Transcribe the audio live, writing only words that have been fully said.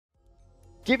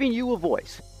giving you a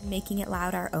voice, making it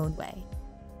loud our own way.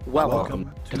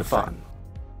 Welcome to the fun.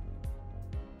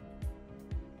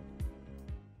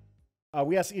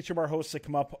 We asked each of our hosts to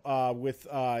come up with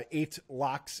 8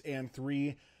 locks and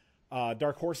 3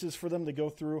 dark horses for them to go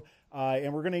through.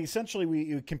 And we're going to essentially,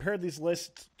 we compared these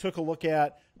lists, took a look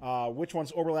at which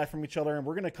ones overlap from each other, and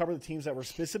we're going to cover the teams that were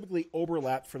specifically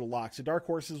overlapped for the locks. The dark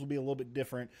horses will be a little bit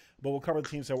different, but we'll cover the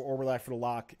teams that were overlapped for the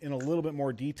lock in a little bit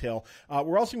more detail.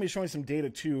 We're also going to be showing some data,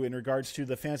 too, in regards to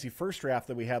the fantasy first draft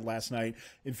that we had last night.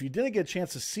 If you didn't get a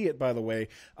chance to see it, by the way,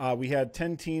 we had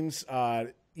 10 teams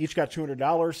each got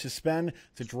 $200 to spend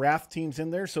to draft teams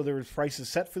in there, so there was prices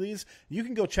set for these. You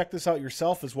can go check this out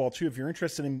yourself as well, too, if you're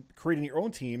interested in creating your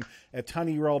own team at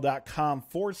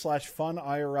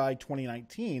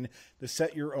tinyurl.com/funiri2019 to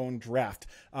set your own draft.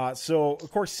 So,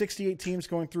 of course, 68 teams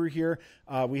going through here.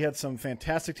 We had some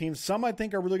fantastic teams. Some I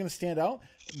think are really going to stand out.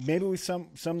 Maybe some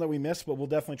that we missed, but we'll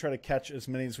definitely try to catch as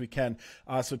many as we can.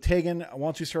 So, Tegan, why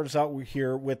don't you start us out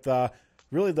here with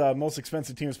really the most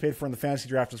expensive team is paid for in the fantasy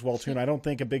draft as well, too, and I don't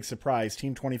think a big surprise,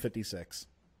 Team 2056.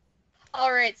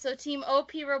 All right, so Team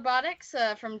OP Robotics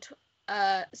from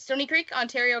Stony Creek,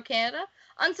 Ontario, Canada,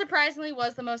 unsurprisingly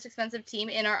was the most expensive team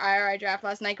in our IRI draft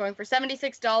last night, going for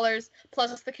 $76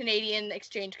 plus the Canadian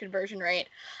exchange conversion rate.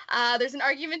 There's an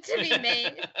argument to be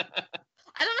made.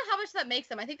 I don't know how much that makes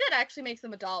them. I think that actually makes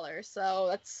them $1. So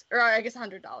that's, or I guess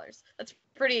 $100. That's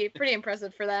pretty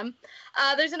impressive for them.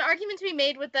 There's an argument to be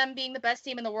made with them being the best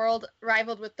team in the world,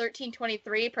 rivaled with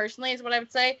 1323. Personally, is what I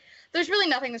would say. There's really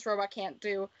nothing this robot can't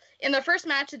do. In their first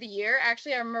match of the year,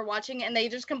 actually, I remember watching, and they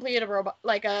just completed a robot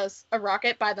like a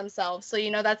rocket by themselves. So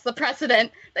that's the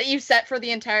precedent that you set for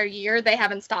the entire year. They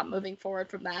haven't stopped moving forward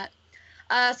from that.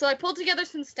 So I pulled together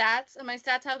some stats, and my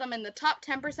stats have them in the top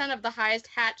 10% of the highest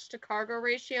hatch to cargo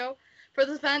ratio for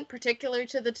this event, particularly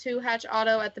to the 2-hatch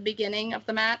auto at the beginning of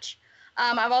the match.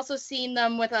 I've also seen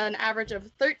them with an average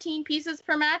of 13 pieces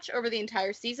per match over the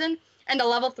entire season, and a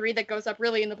level 3 that goes up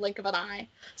really in the blink of an eye.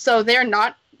 So they're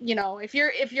not, if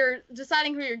you're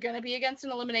deciding who you're going to be against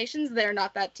in eliminations, they're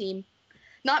not that team.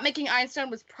 Not making Einstein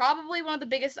was probably one of the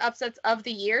biggest upsets of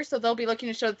the year, so they'll be looking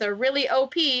to show that they're really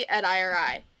OP at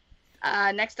IRI.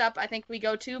 Next up, I think we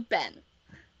go to Ben.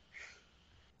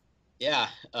 Yeah.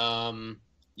 I'm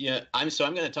going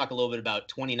to talk a little bit about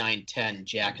 2910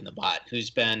 Jack in the Bot, who's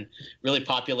been really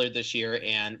popular this year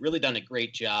and really done a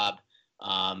great job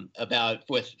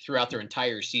throughout their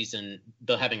entire season,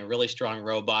 having a really strong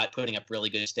robot, putting up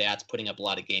really good stats, putting up a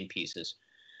lot of game pieces.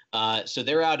 So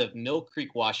they're out of Mill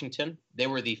Creek, Washington. They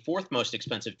were the 4th most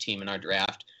expensive team in our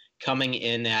draft, coming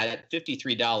in at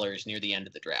 $53 near the end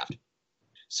of the draft.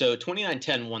 So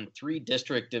 2910 won 3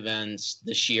 district events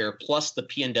this year, plus the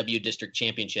PNW district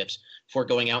championships, before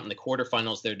going out in the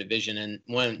quarterfinals of their division. And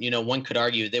one could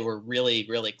argue they were really,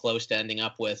 really close to ending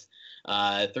up with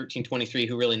 1323,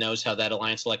 who really knows how that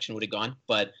alliance selection would have gone.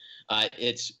 But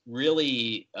it's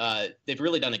really they've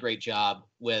really done a great job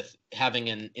with having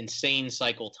an insane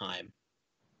cycle time.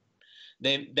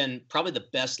 They've been probably the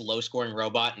best low-scoring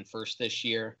robot in first this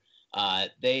year.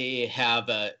 They have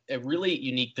a really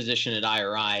unique position at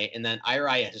IRI, and then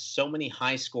IRI has so many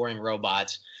high-scoring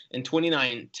robots, and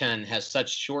 2910 has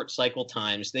such short cycle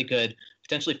times, they could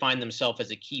potentially find themselves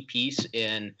as a key piece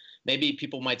in maybe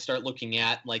people might start looking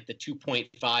at like the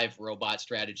 2.5 robot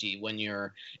strategy when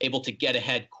you're able to get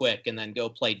ahead quick and then go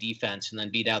play defense and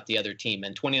then beat out the other team,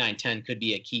 and 2910 could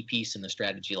be a key piece in the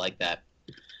strategy like that.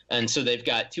 And so they've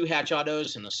got 2 hatch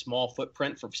autos and a small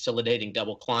footprint for facilitating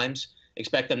double climbs.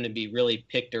 Expect them to be really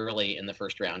picked early in the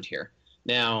first round here.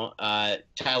 Now,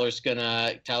 Tyler's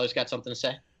got something to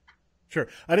say. Sure.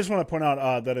 I just want to point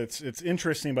out that it's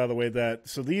interesting, by the way, that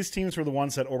so these teams were the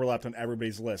ones that overlapped on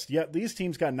everybody's list. Yet these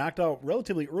teams got knocked out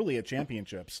relatively early at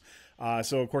championships.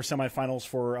 So, of course, semifinals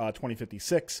for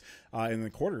 2056 and the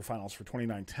quarterfinals for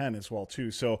 2910 as well, too.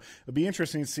 So it'll be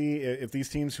interesting to see if these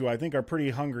teams, who I think are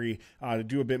pretty hungry to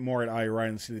do a bit more at IRI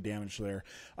and see the damage there.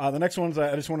 The next ones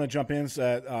I just want to jump in is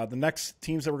that the next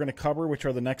teams that we're going to cover, which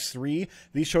are the next 3,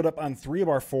 these showed up on 3 of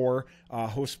our 4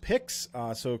 host picks.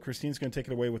 So Christine's going to take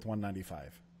it away with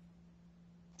 195.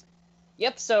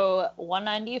 Yep, so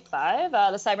 195,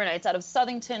 the Cyber Knights out of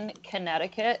Southington,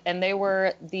 Connecticut, and they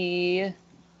were the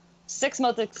 6th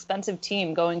most expensive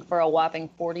team, going for a whopping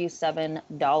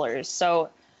 $47. So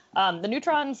the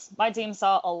Neutrons, my team,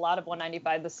 saw a lot of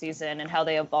 195 this season and how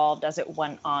they evolved as it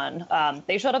went on.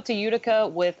 They showed up to Utica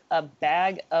with a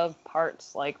bag of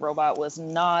parts. Like, robot was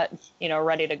not,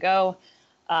 ready to go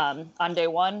on day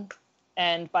 1.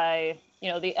 And by,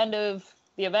 the end of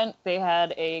the event, they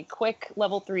had a quick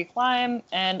level 3 climb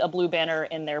and a blue banner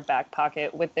in their back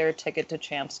pocket with their ticket to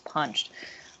champs punched.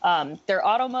 Their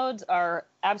auto modes are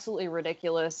absolutely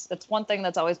ridiculous. It's one thing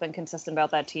that's always been consistent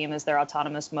about that team is their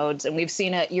autonomous modes, and we've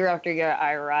seen it year after year at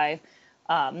IRI.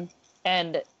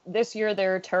 And this year,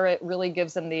 their turret really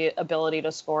gives them the ability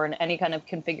to score in any kind of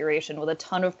configuration with a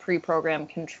ton of pre-programmed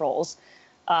controls.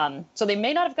 So they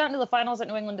may not have gotten to the finals at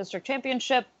New England District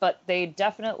Championship, but they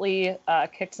definitely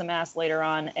kicked some ass later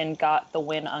on and got the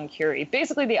win on Curie.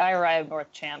 Basically the IRI of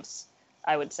North champs,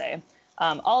 I would say.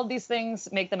 All of these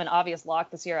things make them an obvious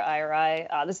lock this year at IRI.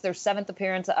 This is their 7th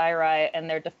appearance at IRI, and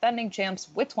they're defending champs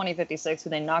with 2056, who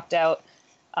they knocked out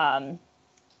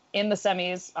in the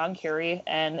semis on Curie,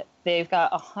 and they've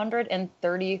got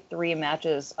 133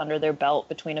 matches under their belt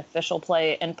between official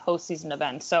play and postseason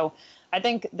events. So I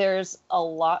think there's a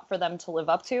lot for them to live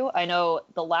up to. I know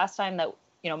the last time that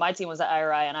my team was at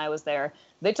IRI and I was there,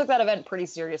 they took that event pretty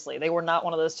seriously. They were not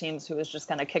one of those teams who was just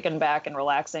kind of kicking back and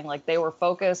relaxing. Like, they were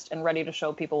focused and ready to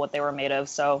show people what they were made of.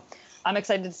 So I'm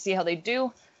excited to see how they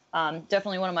do.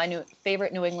 Definitely one of my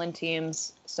favorite New England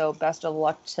teams. So best of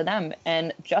luck to them.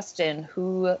 And Justin,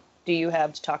 who do you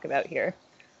have to talk about here?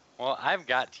 Well, I've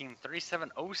got Team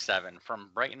 3707 from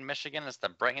Brighton, Michigan. It's the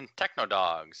Brighton Techno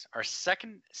Dogs, our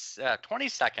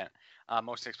 22nd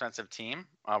most expensive team.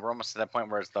 We're almost to that point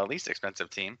where it's the least expensive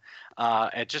team.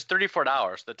 At just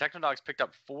 $34, the Techno Dogs picked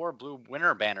up 4 blue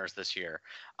winner banners this year.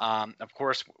 Of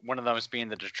course, one of those being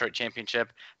the Detroit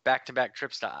Championship, back-to-back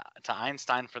trips to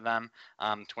Einstein for them,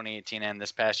 2018 and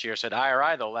this past year. So at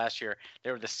IRI, though, last year,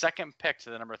 they were the second pick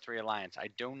to the number 3 alliance. I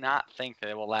do not think that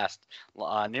it will last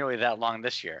nearly that long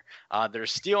this year. They're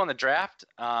still in the draft,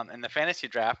 in the fantasy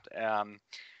draft.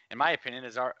 In my opinion,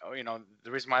 is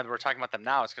the reason why we're talking about them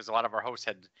now is because a lot of our hosts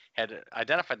had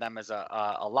identified them as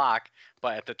a lock,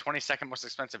 but at the 22nd most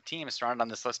expensive team, surrounded on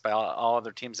this list by all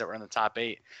other teams that were in the top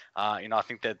 8. I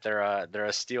think that they're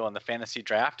a steal in the fantasy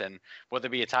draft, and will they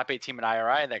be a top 8 team at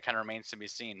IRI? That kind of remains to be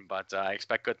seen, but I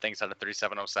expect good things out of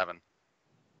 3707.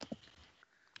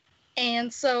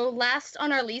 And so last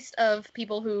on our list of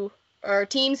people or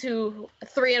teams who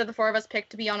 3 out of the 4 of us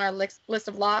picked to be on our list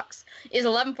of locks is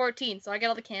 1114. So I get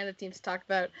all the Canada teams to talk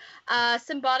about.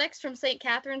 Robotics from St.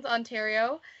 Catharines,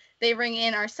 Ontario. They bring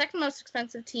in our 2nd most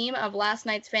expensive team of last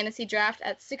night's fantasy draft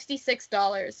at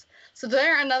 $66. So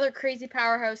they're another crazy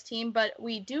powerhouse team, but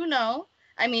we do know,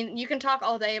 you can talk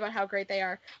all day about how great they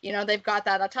are. They've got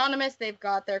that autonomous, they've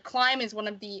got their climb is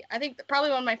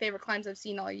probably one of my favorite climbs I've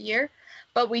seen all year.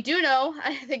 But we do know,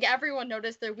 I think everyone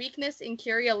noticed, their weakness in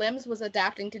Curia limbs was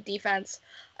adapting to defense,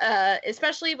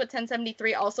 especially with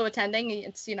 1073 also attending.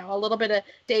 It's, a little bit of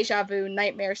deja vu,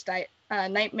 nightmare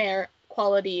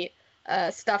quality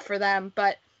stuff for them.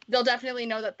 But they'll definitely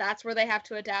know that that's where they have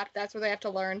to adapt. That's where they have to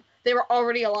learn. They were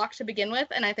already a lock to begin with,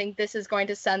 and I think this is going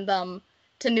to send them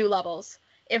to new levels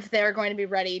if they're going to be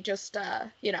ready just,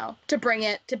 to bring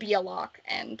it, to be a lock,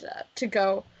 and to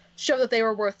go show that they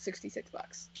were worth $66.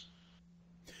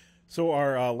 So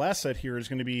our last set here is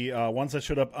going to be ones that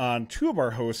showed up on 2 of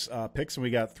our hosts' picks, and we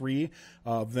got 3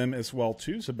 of them as well,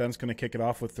 too. So Ben's going to kick it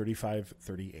off with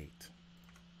 3538.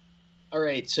 All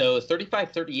right, so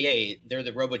 3538, they're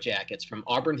the Robo Jackets from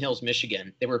Auburn Hills,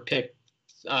 Michigan. They were picked.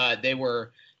 They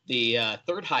were the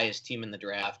 3rd highest team in the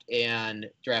draft and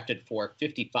drafted for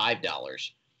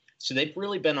 $55. So they've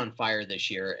really been on fire this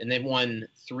year, and they've won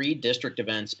 3 district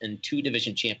events and 2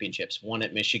 division championships, one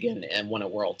at Michigan and one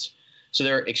at Worlds. So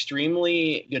they're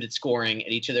extremely good at scoring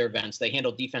at each of their events. They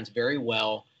handle defense very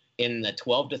well in the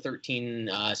 12 to 13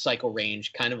 cycle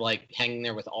range, kind of like hanging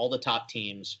there with all the top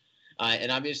teams. And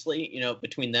obviously,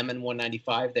 between them and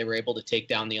 195, they were able to take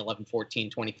down the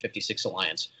 11-14-2056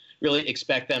 alliance. Really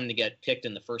expect them to get picked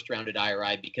in the first round at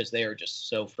IRI because they are just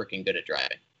so freaking good at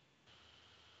driving.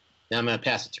 Now I'm going to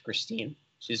pass it to Christine.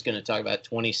 She's going to talk about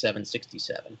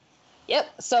 2767. Yep.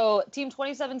 So Team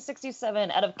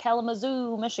 2767 out of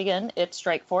Kalamazoo, Michigan, it's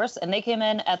Strike Force, and they came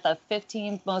in at the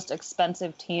 15th most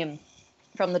expensive team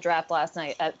from the draft last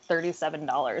night at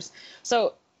 $37.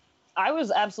 So I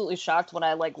was absolutely shocked when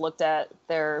I looked at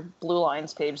their Blue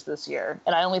Lines page this year,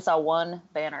 and I only saw 1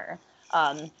 banner.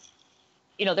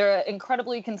 They're an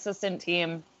incredibly consistent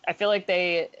team. I feel like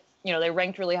they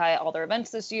ranked really high at all their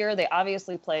events this year. They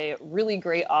obviously play really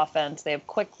great offense. They have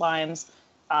quick climbs.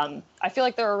 I feel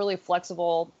like they're a really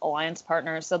flexible alliance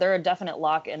partner, so they're a definite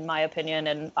lock in my opinion,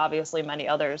 and obviously many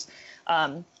others.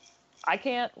 I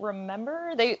can't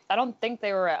remember. I don't think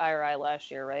they were at IRI last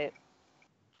year, right?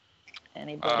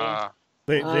 Anybody?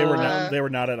 They were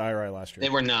not at IRI last year. They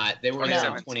were not. They were in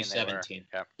 2017.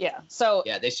 Yeah. So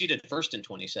they seeded first in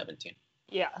 2017.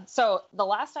 Yeah. So the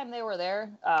last time they were there,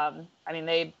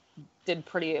 they did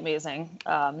pretty amazing,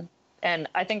 and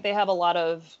I think they have a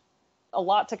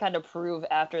lot to kind of prove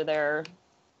after their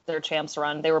their champs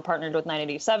run. They were partnered with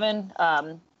 987. I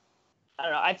don't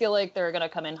know. I feel like they're going to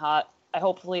come in hot.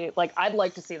 I'd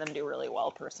like to see them do really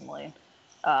well personally.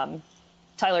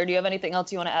 Tyler, do you have anything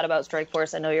else you want to add about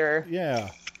Strikeforce? I know you're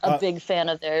a big fan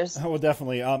of theirs. Oh,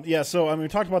 definitely. So we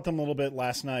talked about them a little bit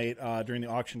last night during the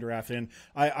auction draft, and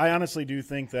I honestly do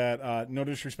think that, no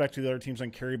disrespect to the other teams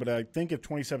on carry, but I think if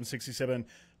 2767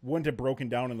 wouldn't have broken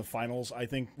down in the finals, I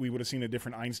think we would have seen a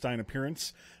different Einstein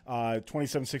appearance.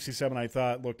 2767, I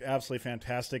thought, looked absolutely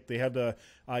fantastic. They had to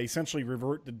essentially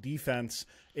revert the defense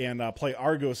and play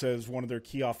Argos as one of their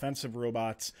key offensive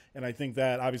robots, and I think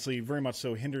that obviously very much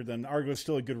so hindered them. Argos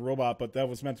still a good robot, but that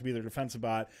was meant to be their defensive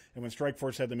bot, and when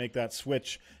Strikeforce had to make that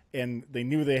switch, and they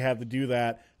knew they had to do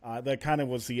that, that kind of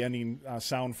was the ending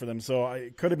sound for them. So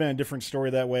it could have been a different story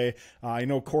that way. I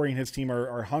know Corey and his team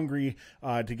are hungry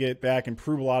to get back and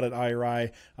prove a lot at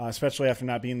IRI, especially after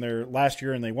not being there last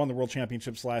year, and they won the World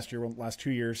Championships last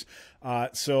 2 years.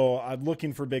 So I'm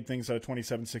looking for big things out of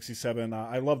 2767.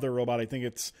 I love their robot. I think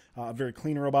it's a very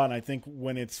clean robot, and I think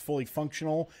when it's fully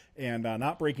functional and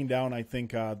not breaking down, I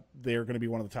think they're going to be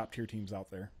one of the top tier teams out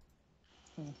there.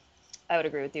 I would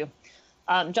agree with you.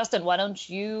 Justin, why don't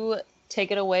you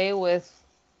take it away with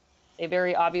a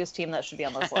very obvious team that should be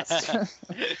on this list?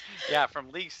 Yeah, from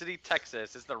League City,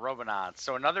 Texas, is the Robonauts.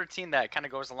 So another team that kind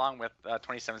of goes along with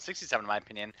 2767, in my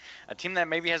opinion. A team that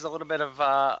maybe has a little bit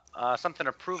of something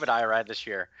to prove at IRI this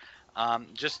year. Sorry,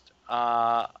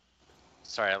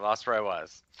 I lost where I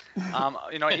was.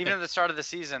 Even at the start of the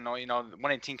season,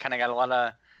 118 kind of got a lot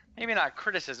of, maybe not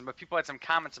criticism, but people had some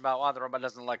comments about, wow, the robot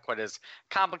doesn't look quite as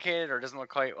complicated or doesn't look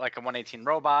quite like a 118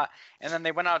 robot. And then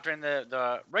they went out during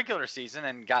the regular season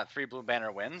and got 3 Blue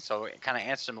Banner wins, so it kind of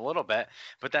answered them a little bit.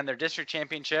 But then their district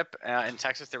championship in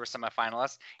Texas, they were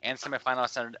semifinalists and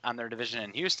semifinalists on their division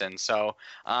in Houston. So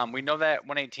we know that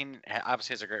 118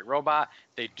 obviously has a great robot.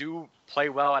 They do play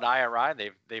well at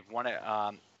IRI. They've won it.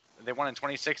 They won in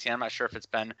 2016. I'm not sure if it's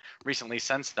been recently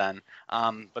since then,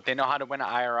 but they know how to win at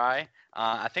IRI.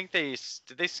 I think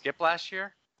did they skip last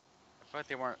year? I feel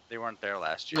like they weren't there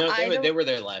last year. No, they were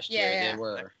there last year. Yeah. They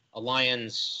were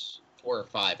Alliance 4 or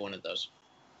 5, one of those.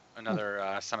 Another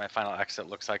semifinal exit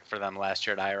looks like for them last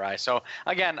year at IRI. So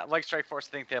again, like Strikeforce,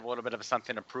 I think they have a little bit of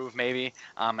something to prove maybe,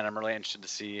 and I'm really interested to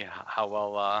see how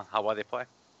well they play.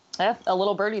 Yeah, a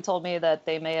little birdie told me that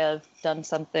they may have done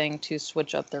something to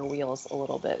switch up their wheels a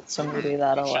little bit, so maybe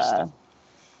that'll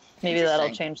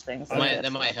change things.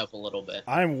 That might help a little bit.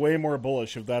 I'm way more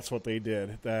bullish if that's what they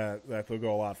did, that they'll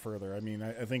go a lot further. I mean,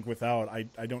 I think without,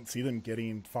 I don't see them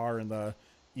getting far in the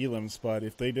elims, but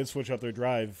if they did switch up their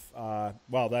drive,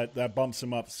 that bumps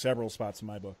them up several spots in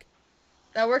my book.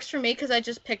 That works for me because I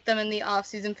just picked them in the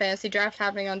off-season fantasy draft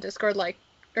happening on Discord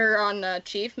or on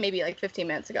Chief maybe 15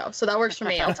 minutes ago. So that works for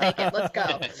me. I'll take it. Let's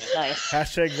go. Nice.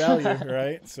 Hashtag value,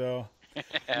 right? So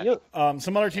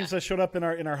some other teams that showed up in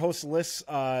our host lists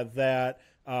that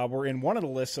were in one of the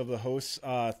lists of the hosts,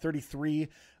 33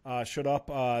 showed up.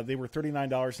 They were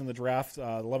 $39 in the draft, the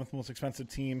 11th most expensive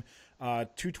team,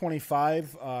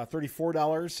 $225,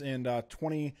 $34, and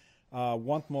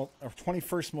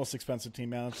 21st most expensive team.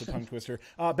 Man, that's a tongue twister.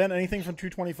 Ben, anything from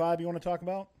 225 you want to talk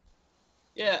about?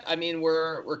 Yeah, I mean,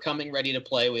 we're coming ready to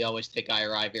play. We always take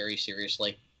IRI very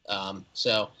seriously.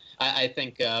 So I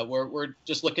think we're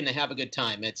just looking to have a good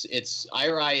time. It's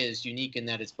IRI is unique in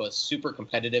that it's both super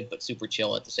competitive but super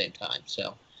chill at the same time.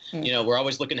 So, we're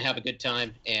always looking to have a good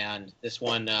time, and this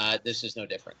one, this is no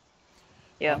different.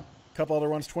 Yeah. A couple other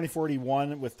ones,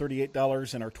 2481 with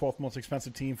 $38 and our 12th most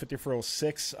expensive team,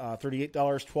 5406, $38,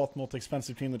 12th most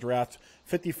expensive team in the draft,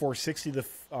 5460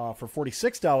 for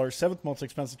 $46, 7th most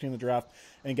expensive team in the draft.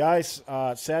 And guys,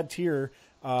 sad tier,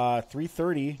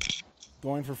 330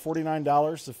 going for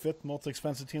 $49, the 5th most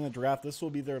expensive team in the draft. This will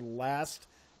be their last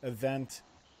event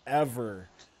ever.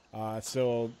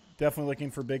 So definitely looking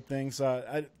for big things.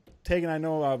 Tegan, I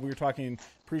know we were talking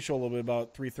pre-show a little bit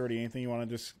about 330. Anything you want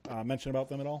to just mention about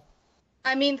them at all?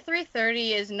 I mean,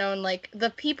 330 is known, the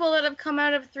people that have come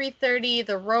out of 330,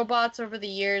 the robots over the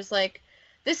years,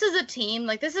 this is a team,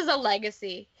 this is a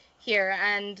legacy here,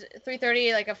 and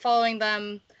 330, following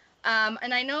them,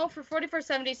 and I know for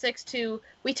 4476 too,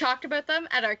 we talked about them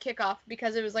at our kickoff,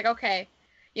 because it was okay,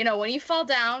 when you fall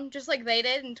down, just like they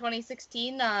did in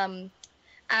 2016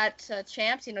 at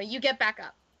Champs, you get back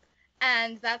up,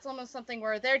 and that's almost something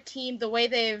where their team, the way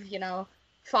they've,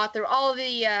 fought through all of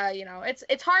the,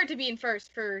 it's hard to be in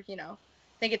first for, I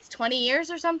think it's 20 years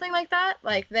or something like that.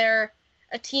 They're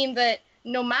a team that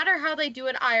no matter how they do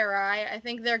at IRI, I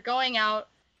think they're going out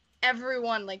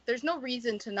everyone. There's no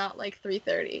reason to not like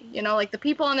 330, the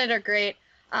people on it are great.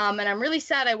 And I'm really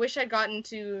sad. I wish I'd gotten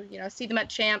to, see them at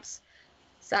Champs.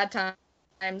 Sad time.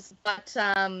 times, but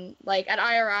like at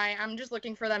IRI, I'm just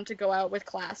looking for them to go out with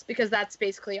class, because that's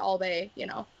basically all they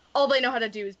know how to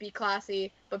do is be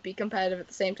classy but be competitive at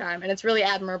the same time, and it's really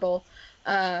admirable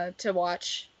to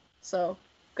watch. So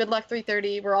good luck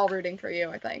 330. We're all rooting for you,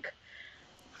 I think.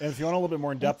 And if you want a little bit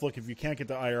more in-depth look, if you can't get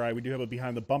to IRI, we do have a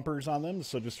Behind the Bumpers on them.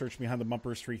 So just search Behind the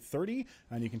Bumpers 330,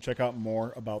 and you can check out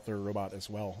more about their robot as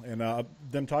well. And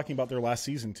them talking about their last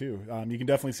season, too. You can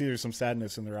definitely see there's some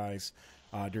sadness in their eyes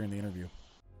during the interview.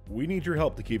 We need your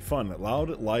help to keep fun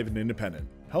loud, live, and independent.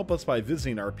 Help us by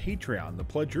visiting our Patreon to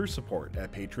pledge your support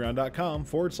at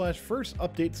patreon.com/first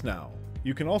updates now.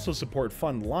 You can also support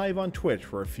Fun live on Twitch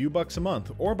for a few bucks a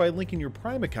month, or by linking your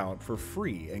Prime account for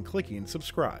free and clicking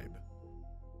subscribe.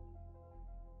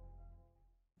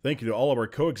 Thank you to all of our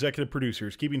co-executive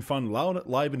producers keeping Fun loud,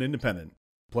 live, and independent.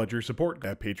 Pledge your support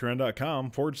at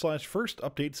patreon.com/first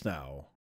updates now.